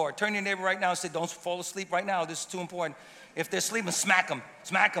the Lord. Turn to your neighbor right now and say, don't fall asleep right now. This is too important. If they're sleeping, smack them.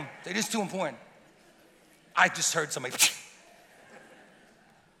 Smack them. It is too important. I just heard somebody.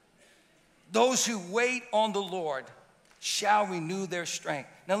 Those who wait on the Lord shall renew their strength.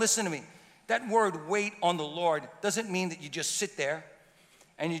 Now listen to me. That word wait on the Lord doesn't mean that you just sit there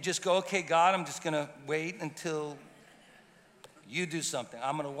and you just go, okay, God, I'm just going to wait until you do something.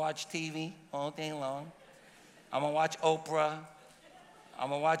 I'm going to watch TV all day long. I'm going to watch Oprah. I'm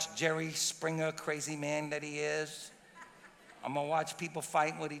going to watch Jerry Springer, crazy man that he is. I'm going to watch people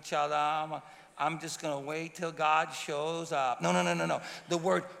fighting with each other. I'm just going to wait till God shows up. No. The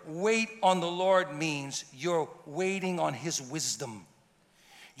word wait on the Lord means you're waiting on his wisdom.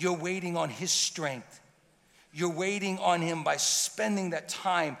 You're waiting on his strength. You're waiting on him by spending that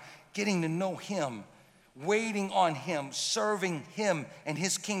time getting to know him, waiting on him, serving him and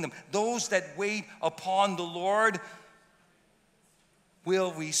his kingdom. Those that wait upon the Lord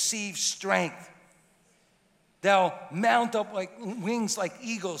will receive strength. They'll mount up like wings like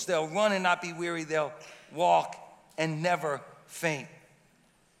eagles. They'll run and not be weary. They'll walk and never faint.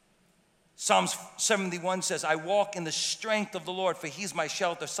 Psalms 71 says, I walk in the strength of the Lord, for he's my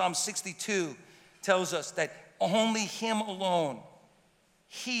shelter. Psalm 62 tells us that only him alone,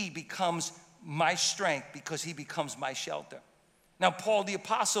 he becomes my strength because he becomes my shelter. Now, Paul the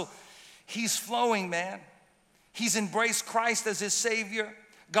apostle, he's flowing, man. He's embraced Christ as his Savior.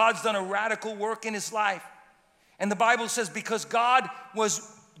 God's done a radical work in his life. And the Bible says because God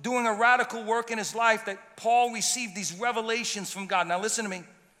was doing a radical work in his life that Paul received these revelations from God. Now listen to me.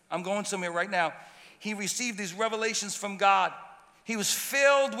 I'm going somewhere right now. He received these revelations from God. He was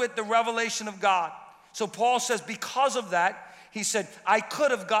filled with the revelation of God. So Paul says because of that, he said, I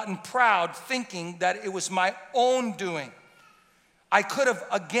could have gotten proud thinking that it was my own doing. I could have,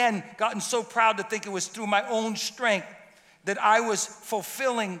 again, gotten so proud to think it was through my own strength that I was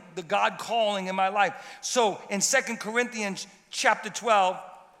fulfilling the God calling in my life. So in 2 Corinthians chapter 12,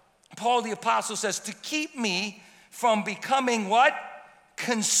 Paul the apostle says, to keep me from becoming what?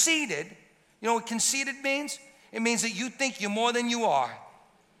 Conceited. You know what conceited means? It means that you think you're more than you are.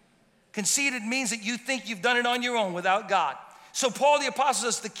 Conceited means that you think you've done it on your own without God. So Paul the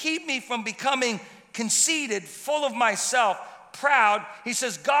apostle says, to keep me from becoming conceited, full of myself, proud, he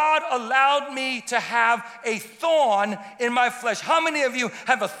says, God allowed me to have a thorn in my flesh. How many of you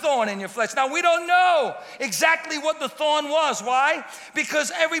have a thorn in your flesh? Now, we don't know exactly what the thorn was. Why?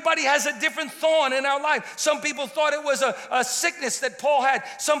 Because everybody has a different thorn in our life. Some people thought it was a sickness that Paul had.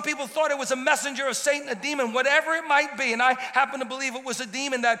 Some people thought it was a messenger of Satan, a demon, whatever it might be. And I happen to believe it was a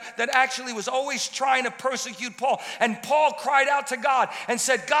demon that actually was always trying to persecute Paul. And Paul cried out to God and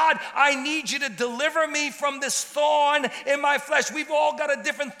said, God, I need you to deliver me from this thorn in my flesh. We've all got a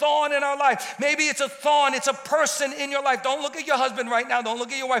different thorn in our life. Maybe it's a thorn, it's a person in your life. Don't look at your husband right now, don't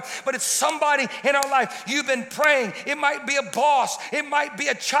look at your wife, but it's somebody in our life. You've been praying. It might be a boss, it might be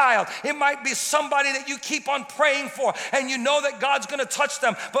a child, it might be somebody that you keep on praying for, and you know that God's going to touch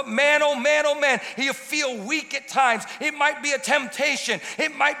them. But man, oh man, you feel weak at times. It might be a temptation,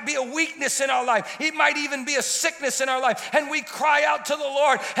 it might be a weakness in our life, it might even be a sickness in our life, and we cry out to the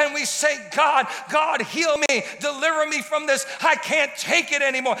Lord and we say, God, heal me, deliver me from this I can't take it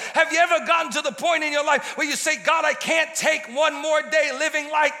anymore. Have you ever gotten to the point in your life where you say, God, I can't take one more day living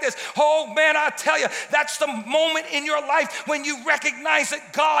like this? Oh man, I tell you, that's the moment in your life when you recognize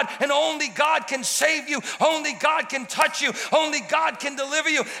that God and only God can save you. Only God can touch you. Only God can deliver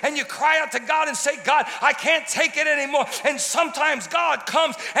you. And you cry out to God and say, God, I can't take it anymore. And sometimes God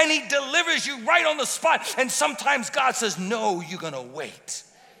comes and he delivers you right on the spot. And sometimes God says, no, you're going to wait.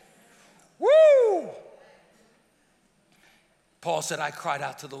 Woo! Paul said, I cried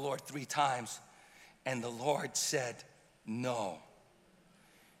out to the Lord 3 times, and the Lord said, no.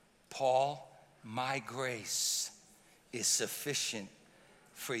 Paul, my grace is sufficient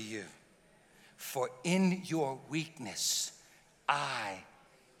for you. For in your weakness, I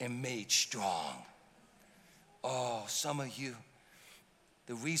am made strong. Oh, some of you,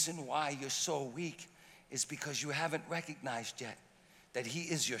 the reason why you're so weak is because you haven't recognized yet that he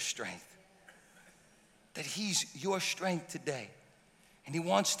is your strength. That he's your strength today. And he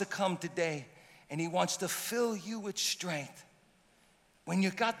wants to come today and he wants to fill you with strength. When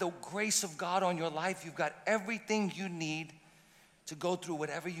you've got the grace of God on your life, you've got everything you need to go through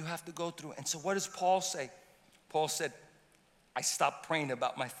whatever you have to go through. And so what does Paul say? Paul said, I stopped praying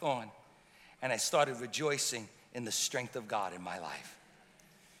about my thorn and I started rejoicing in the strength of God in my life.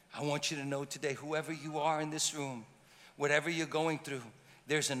 I want you to know today, whoever you are in this room, whatever you're going through,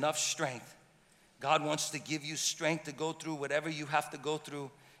 there's enough strength. God wants to give you strength to go through whatever you have to go through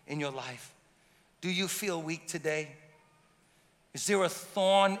in your life. Do you feel weak today? Is there a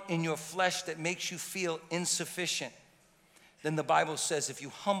thorn in your flesh that makes you feel insufficient? Then the Bible says if you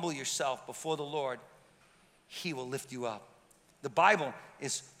humble yourself before the Lord, he will lift you up. The Bible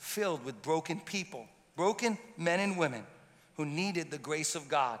is filled with broken people, broken men and women who needed the grace of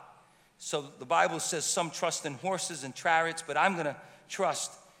God. So the Bible says some trust in horses and chariots, but I'm going to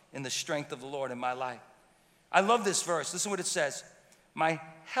trust in the strength of the Lord in my life. I love this verse. Listen what it says. My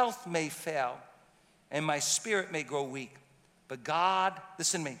health may fail and my spirit may grow weak, but God,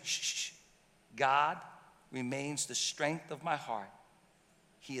 listen to me, God remains the strength of my heart.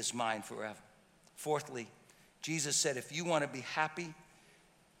 He is mine forever. Fourthly, Jesus said, if you want to be happy,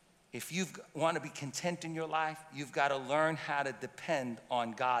 if you want to be content in your life, you've got to learn how to depend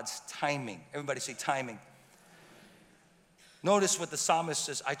on God's timing. Everybody say timing. Notice what the psalmist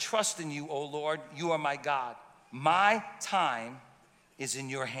says, I trust in you, O Lord, you are my God. My time is in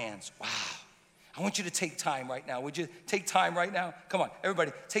your hands. Wow. I want you to take time right now. Would you take time right now? Come on,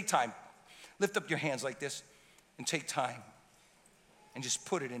 everybody, take time. Lift up your hands like this and take time and just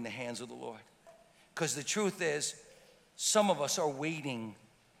put it in the hands of the Lord. Because the truth is, some of us are waiting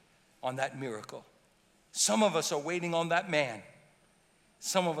on that miracle. Some of us are waiting on that man.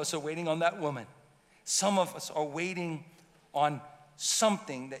 Some of us are waiting on that woman. Some of us are waiting on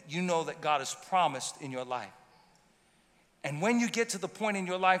something that you know that God has promised in your life. And when you get to the point in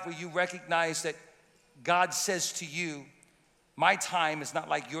your life where you recognize that God says to you, my time is not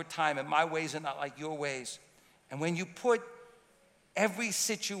like your time and my ways are not like your ways. And when you put every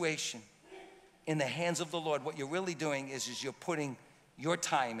situation in the hands of the Lord, what you're really doing is you're putting your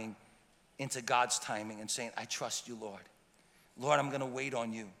timing into God's timing and saying, I trust you, Lord. Lord, I'm going to wait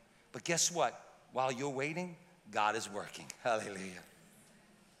on you. But guess what? While you're waiting, God is working. Hallelujah.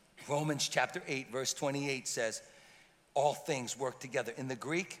 Romans chapter 8, verse 28 says, all things work together. In the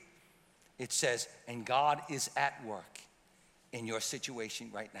Greek, it says, and God is at work in your situation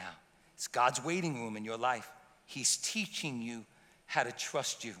right now. It's God's waiting room in your life. He's teaching you how to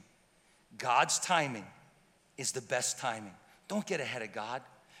trust you. God's timing is the best timing. Don't get ahead of God.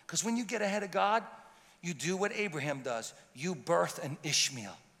 Because when you get ahead of God, you do what Abraham does. You birth an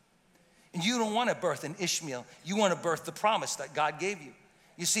Ishmael. And you don't want to birth an Ishmael. You want to birth the promise that God gave you.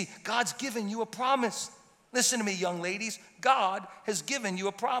 You see, God's given you a promise. Listen to me, young ladies. God has given you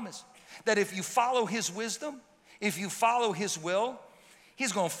a promise that if you follow his wisdom, if you follow his will,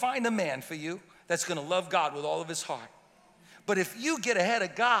 he's going to find a man for you that's going to love God with all of his heart. But if you get ahead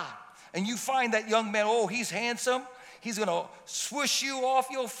of God and you find that young man, oh, he's handsome, he's going to swoosh you off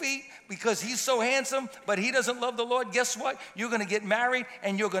your feet because he's so handsome, but he doesn't love the Lord. Guess what? You're going to get married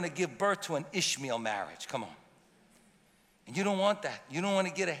and you're going to give birth to an Ishmael marriage. Come on. And you don't want that. You don't want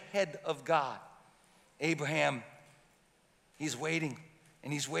to get ahead of God. Abraham, he's waiting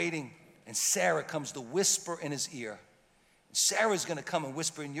and he's waiting. And Sarah comes to whisper in his ear. And Sarah's going to come and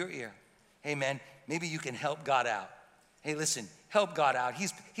whisper in your ear. Hey, man, maybe you can help God out. Hey, listen, help God out.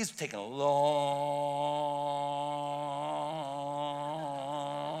 He's taking a long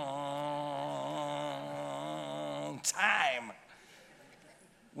time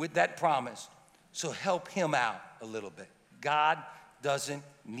with that promise. So help him out a little bit. God doesn't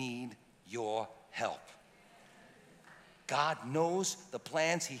need your help. God knows the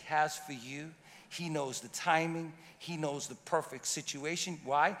plans he has for you. He knows the timing. He knows the perfect situation.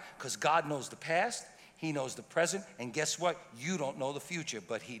 Why? Because God knows the past. He knows the present. And guess what? You don't know the future,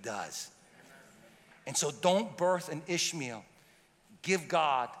 but he does. And so don't birth an Ishmael. Give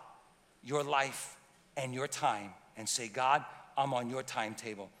God your life and your time and say, God, I'm on your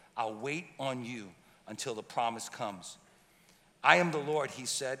timetable. I'll wait on you until the promise comes. I am the Lord, he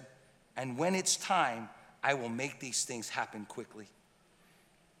said, and when it's time, I will make these things happen quickly.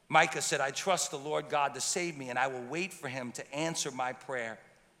 Micah said, I trust the Lord God to save me, and I will wait for him to answer my prayer.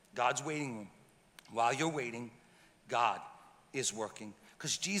 God's waiting room. While you're waiting, God is working,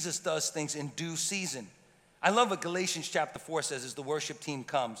 because Jesus does things in due season. I love what Galatians chapter 4 says as the worship team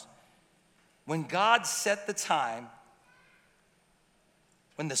comes. When God set the time,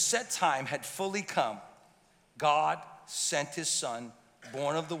 when the set time had fully come, God sent his son,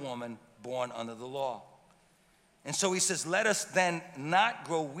 born of the woman, born under the law. And so he says, let us then not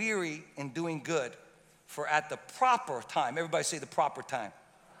grow weary in doing good, for at the proper time, everybody say the proper time.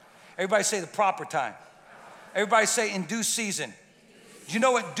 Everybody say the proper time. Everybody say in due season. Do you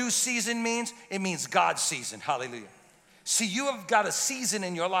know what due season means? It means God's season. Hallelujah. See, you have got a season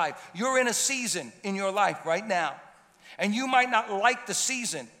in your life. You're in a season in your life right now. And you might not like the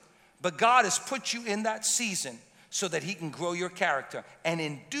season, but God has put you in that season so that he can grow your character. And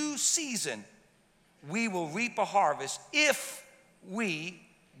in due season, we will reap a harvest if we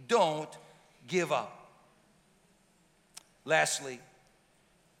don't give up. Lastly,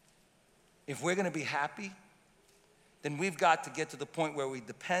 if we're going to be happy, then we've got to get to the point where we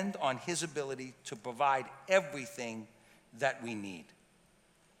depend on his ability to provide everything that we need.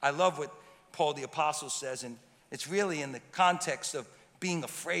 I love what Paul the Apostle says, and it's really in the context of being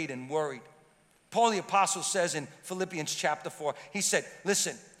afraid and worried. Paul the Apostle says in Philippians chapter 4, he said,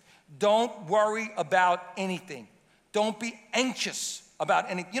 listen, don't worry about anything. Don't be anxious about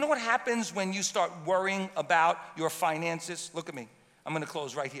anything. You know what happens when you start worrying about your finances? Look at me. I'm going to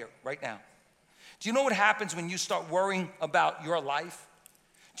close right here, right now. Do you know what happens when you start worrying about your life?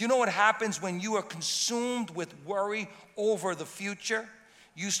 Do you know what happens when you are consumed with worry over the future?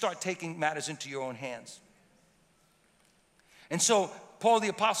 You start taking matters into your own hands. And so Paul the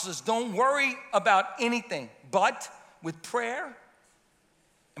Apostle says, don't worry about anything, but with prayer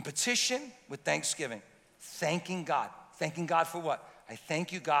and petition, with thanksgiving, thanking God. Thanking God for what? I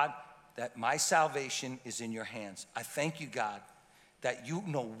thank you, God, that my salvation is in your hands. I thank you, God, that you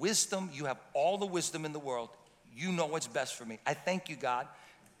know wisdom. You have all the wisdom in the world. You know what's best for me. I thank you, God,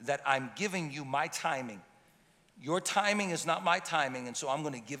 that I'm giving you my timing. Your timing is not my timing, and so I'm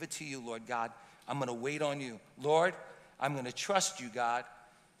going to give it to you, Lord God. I'm going to wait on you. Lord, I'm going to trust you, God,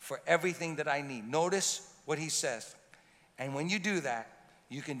 for everything that I need. Notice what he says. And when you do that,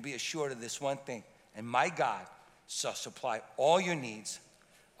 you can be assured of this one thing. And my God shall supply all your needs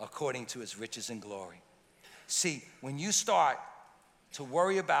according to his riches and glory. See, when you start to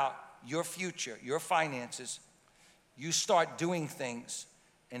worry about your future, your finances, you start doing things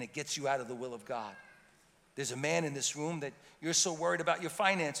and it gets you out of the will of God. There's a man in this room that you're so worried about your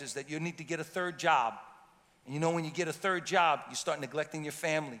finances that you need to get a third job. And you know, when you get a third job, you start neglecting your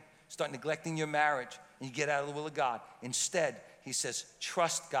family, start neglecting your marriage, and you get out of the will of God. Instead, he says,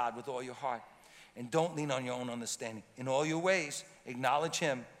 trust God with all your heart and don't lean on your own understanding. In all your ways, acknowledge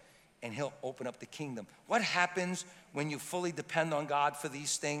him and he'll open up the kingdom. What happens when you fully depend on God for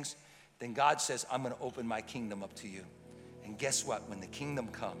these things? Then God says, I'm going to open my kingdom up to you. And guess what? When the kingdom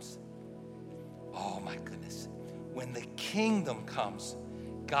comes, oh my goodness, when the kingdom comes,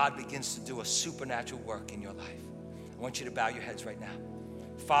 God begins to do a supernatural work in your life. I want you to bow your heads right now.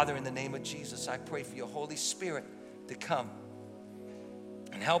 Father, in the name of Jesus, I pray for your Holy Spirit to come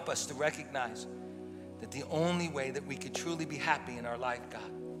and help us to recognize that the only way that we could truly be happy in our life,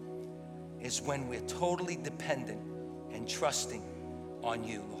 God, is when we're totally dependent and trusting on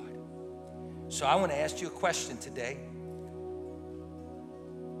you, Lord. So I want to ask you a question today.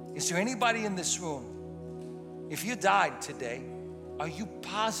 Is there anybody in this room, if you died today, are you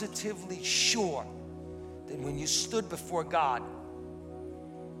positively sure that when you stood before God,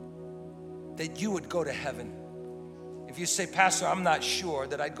 that you would go to heaven? If you say, Pastor, I'm not sure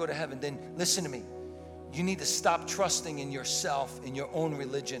that I'd go to heaven, then listen to me. You need to stop trusting in yourself, in your own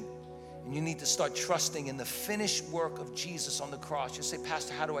religion. And you need to start trusting in the finished work of Jesus on the cross. You say,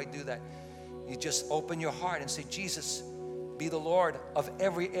 Pastor, how do I do that? You just open your heart and say, Jesus, be the Lord of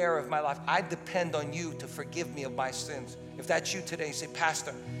every area of my life. I depend on you to forgive me of my sins. If that's you today, say,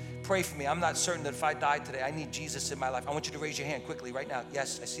 Pastor, pray for me. I'm not certain that if I died today, I need Jesus in my life. I want you to raise your hand quickly right now.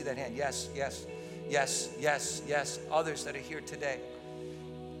 Yes, I see that hand. Yes, yes, yes, yes, yes. Others that are here today.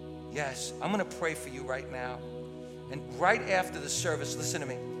 Yes, I'm going to pray for you right now. And right after the service, listen to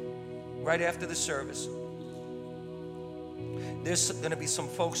me, right after the service, there's going to be some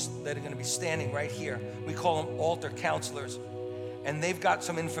folks that are going to be standing right here. We call them altar counselors. And they've got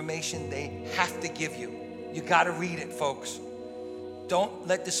some information they have to give you. You got to read it, folks. Don't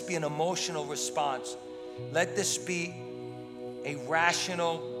let this be an emotional response. Let this be a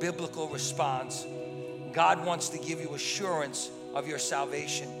rational, biblical response. God wants to give you assurance of your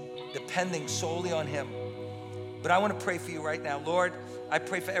salvation, depending solely on Him. But I want to pray for you right now. Lord, I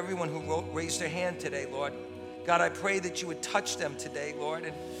pray for everyone who raised their hand today, Lord. God, I pray that you would touch them today, Lord.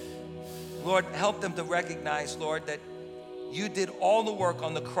 And Lord, help them to recognize, Lord, that you did all the work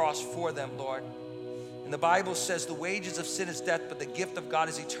on the cross for them, Lord. And the Bible says the wages of sin is death, but the gift of God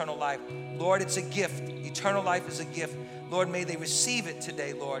is eternal life. Lord, it's a gift. Eternal life is a gift. Lord, may they receive it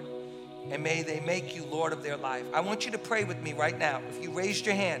today, Lord. And may they make you Lord of their life. I want you to pray with me right now. If you raised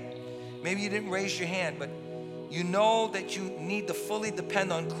your hand, maybe you didn't raise your hand, but you know that you need to fully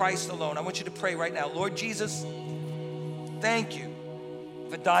depend on Christ alone. I want you to pray right now. Lord Jesus, thank you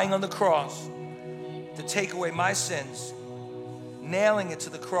for dying on the cross to take away my sins. Nailing it to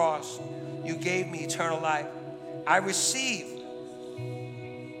the cross, you gave me eternal life. I receive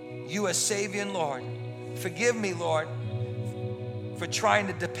you as Savior and Lord. Forgive me, Lord, for trying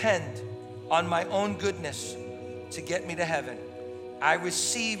to depend on my own goodness to get me to heaven. I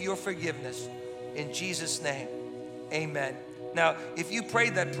receive your forgiveness in Jesus' name. Amen. Now, if you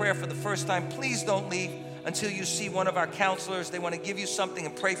prayed that prayer for the first time, please don't leave until you see one of our counselors. They want to give you something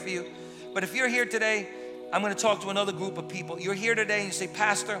and pray for you. But if you're here today, I'm going to talk to another group of people. You're here today and you say,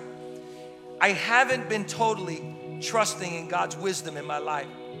 Pastor, I haven't been totally trusting in God's wisdom in my life.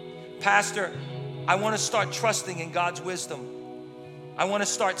 Pastor, I want to start trusting in God's wisdom. I want to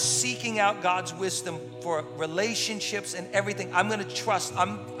start seeking out God's wisdom for relationships and everything. I'm going to trust.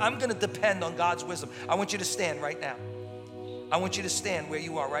 I'm going to depend on God's wisdom. I want you to stand right now. I want you to stand where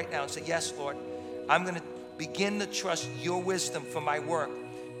you are right now and say, yes, Lord, I'm going to begin to trust your wisdom for my work,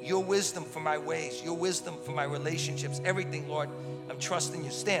 your wisdom for my ways, your wisdom for my relationships, everything, Lord. I'm trusting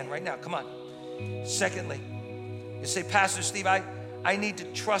you. Stand right now. Come on. Secondly, you say, Pastor Steve, I need to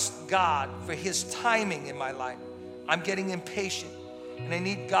trust God for his timing in my life. I'm getting impatient. And I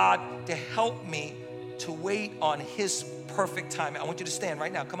need God to help me to wait on his perfect timing. I want you to stand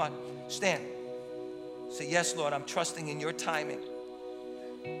right now. Come on, stand. Say, yes, Lord, I'm trusting in your timing.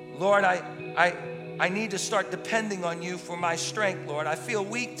 Lord, I need to start depending on you for my strength, Lord. I feel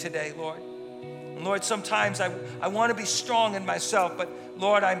weak today, Lord. And Lord, sometimes I want to be strong in myself, but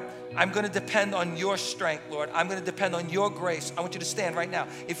Lord, I'm going to depend on your strength, Lord. I'm going to depend on your grace. I want you to stand right now.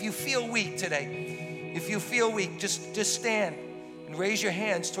 If you feel weak today, if you feel weak, just stand. And raise your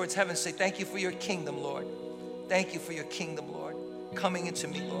hands towards heaven and say, thank you for your kingdom, Lord. Thank you for your kingdom, Lord, coming into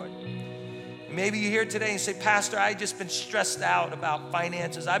me, Lord. And maybe you're here today and say, Pastor, I've just been stressed out about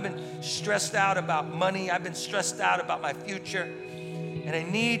finances. I've been stressed out about money. I've been stressed out about my future. And I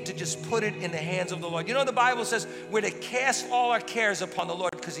need to just put it in the hands of the Lord. You know, the Bible says we're to cast all our cares upon the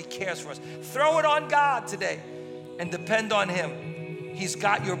Lord because he cares for us. Throw it on God today and depend on him. He's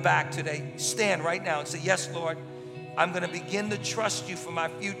got your back today. Stand right now and say, yes, Lord. I'm going to begin to trust you for my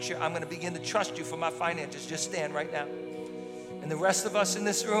future. I'm going to begin to trust you for my finances. Just stand right now. And the rest of us in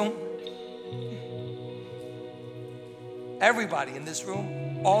this room, everybody in this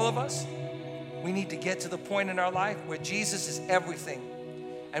room, all of us, we need to get to the point in our life where Jesus is everything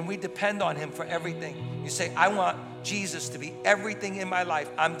and we depend on him for everything. You say, I want Jesus to be everything in my life.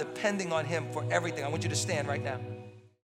 I'm depending on him for everything. I want you to stand right now.